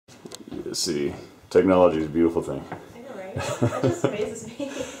Let's see. Technology is a beautiful thing. I know, right? That just amazes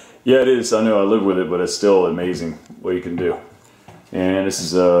me. Yeah, it is. I know I live with it, but it's still amazing what you can do. And this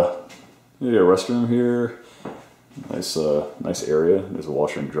is a restroom here. Nice, nice area. There's a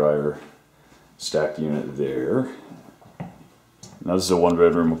washer and dryer stacked unit there. Now this is a one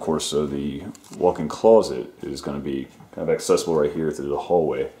bedroom, of course, so the walk-in closet is going to be kind of accessible right here through the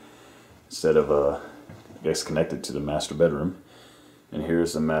hallway instead of, I guess, connected to the master bedroom. And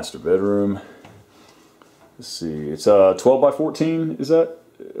here's the master bedroom. Let's see, it's 12 by 14, is that?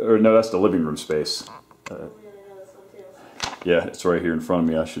 Or no, that's the living room space. Yeah, it's right here in front of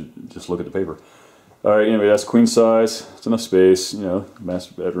me. I should just look at the paper. All right, anyway, that's queen size. It's enough space, you know,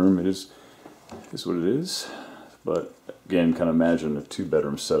 master bedroom. It is what it is. But again, kind of imagine a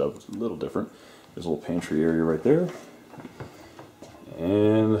two-bedroom setup. It's a little different. There's a little pantry area right there.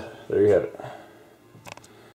 And there you have it.